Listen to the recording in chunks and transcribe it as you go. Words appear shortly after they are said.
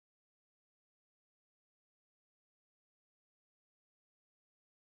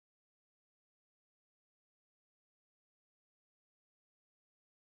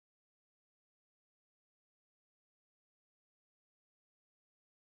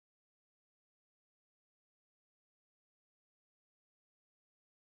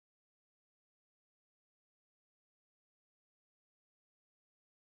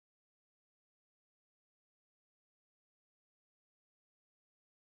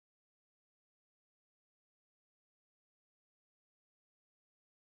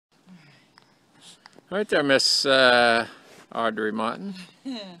Right there, Miss Audrey Martin.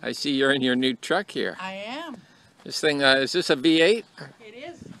 I see you're in your new truck here. I am. This thing, is this a V8? It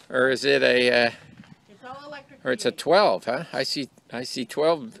is. Or is it a, It's all electric. or it's a 12, huh? I see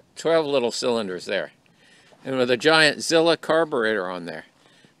 12 little cylinders there. And with a giant Zilla carburetor on there.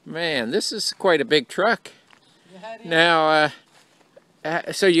 Man, this is quite a big truck. Yeah, it is. Now,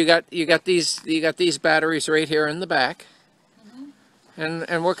 so you got these batteries right here in the back.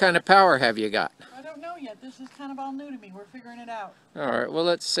 And what kind of power have you got? I don't know yet. This is kind of all new to me. We're figuring it out. All right, well,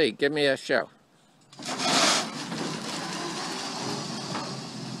 let's see. Give me a show.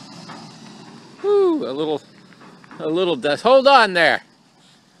 Whoo, a little dust. Hold on there.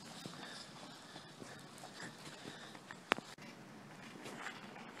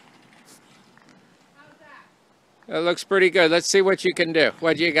 How's that? That looks pretty good. Let's see what you can do.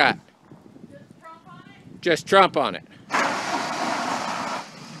 What you got? Just Trump on it? Just Trump on it.